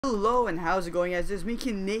Hello and how's it going, guys? This is me,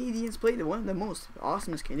 Canadiansplay, one of the most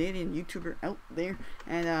awesomest Canadian YouTuber out there,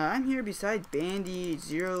 and I'm here beside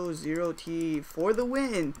Bandy00T for the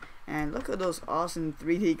win. And look at those awesome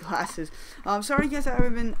 3D glasses. Sorry guys, I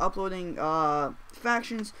haven't been uploading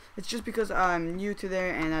factions. It's just because I'm new to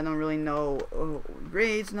there and I don't really know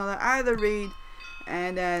raids and all that. I had a raid,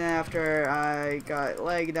 and then after I got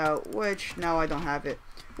lagged out, which now I don't have it,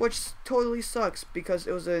 which totally sucks because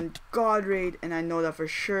it was a god raid, and I know that for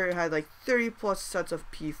sure. It had like 30 plus sets of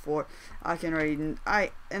P4. And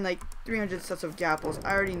like 300 sets of gapples.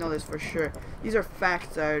 I already know this for sure. These are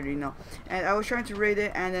facts I already know. And I was trying to raid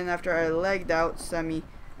it, and then after I lagged out semi,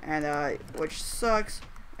 and which sucks,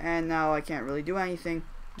 and now I can't really do anything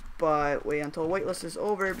but wait until waitlist is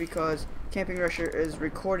over because Camping Rusher is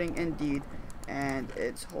recording indeed, and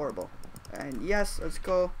it's horrible. And yes, let's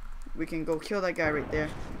go. We can go kill that guy right there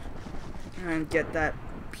and get that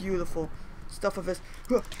beautiful stuff of his.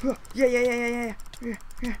 Yeah.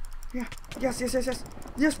 Yes.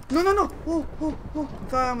 No. Oh. I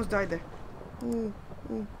thought I almost died there. Oh.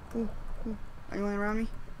 Anyone around me?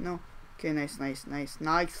 No. Okay, nice,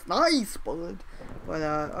 bud. But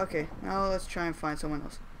okay, now let's try and find someone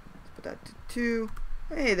else. Let's put that to 2.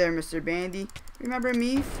 Hey there, Mr. Bandy. Remember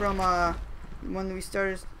me from when we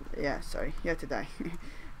started? Yeah, sorry, you had to die.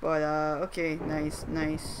 But okay, nice,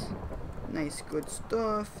 good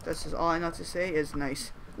stuff. That's just all I know to say is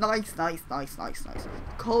nice.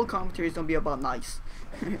 Cold commentaries don't be about nice.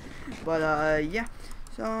 But yeah.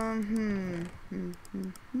 So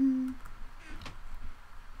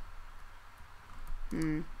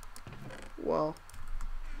well,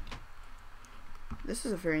 this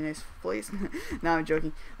is a very nice place. No, I'm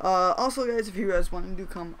joking. Also guys, if you guys want to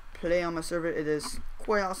come play on my server, it is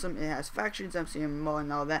quite awesome. It has factions, MCMO,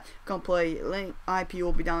 and all that. Come play. Link IP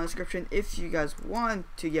will be down in the description. If you guys want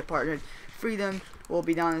to get partnered, Freedom will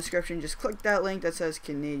be down in the description. Just click that link that says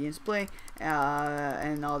Canadiansplay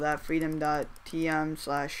and all that.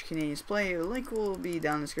 Freedom.tm/Canadiansplay. The link will be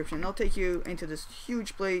down in the description. It'll take you into this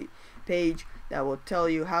huge play page that will tell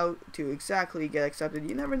you how to exactly get accepted.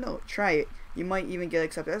 You never know. Try it. You might even get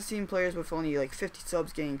accepted. I've seen players with only like 50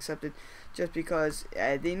 subs getting accepted, just because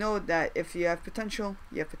they know that if you have potential,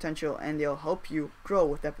 you have potential, and they'll help you grow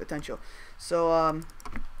with that potential. So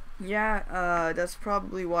yeah, that's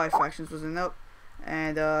probably why factions wasn't up.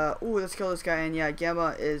 And ooh, let's kill this guy. And yeah,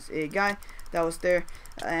 Gamma is a guy that was there.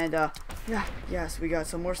 And yeah, yes, we got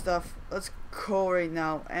some more stuff. Let's go right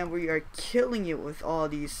now, and we are killing it with all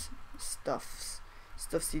these stuffs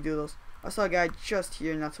doodles. I saw a guy just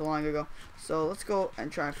here not too long ago, so let's go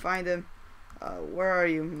and try and find him. Where are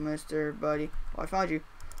you, Mr. Buddy? Oh, I found you.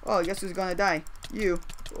 Oh, guess who's gonna die? You.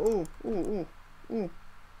 Ooh.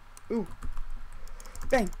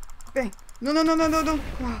 Bang. No. Oh,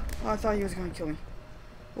 I thought he was gonna kill me.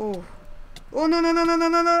 Oh, no.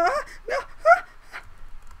 No.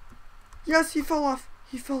 Yes, he fell off.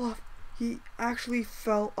 He actually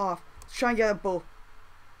fell off. Let's try and get a bow.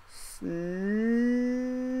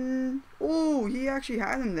 Oh, he actually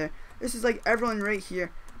had him there. This is like everyone right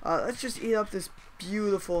here. Let's just eat up this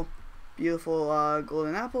beautiful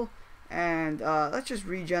golden apple, and let's just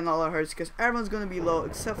regen all our hearts because everyone's gonna be low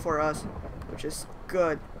except for us, which is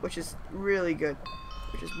good, which is really good,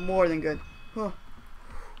 which is more than good. Huh.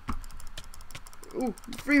 Ooh,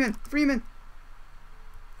 Freeman.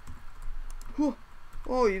 Ooh.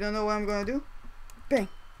 Oh, you don't know what I'm gonna do? Bang.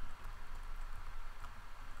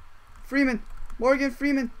 Morgan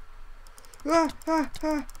Freeman.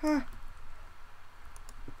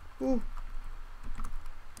 Ooh.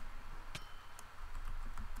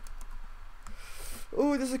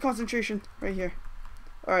 Ooh, this is concentration right here.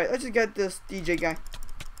 Alright, let's just get this DJ guy.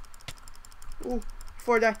 Ooh,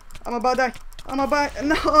 before I die. I'm about to die.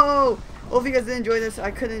 No! Hope you guys did enjoy this.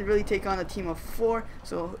 I couldn't really take on a team of 4.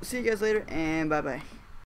 So, see you guys later, and bye-bye.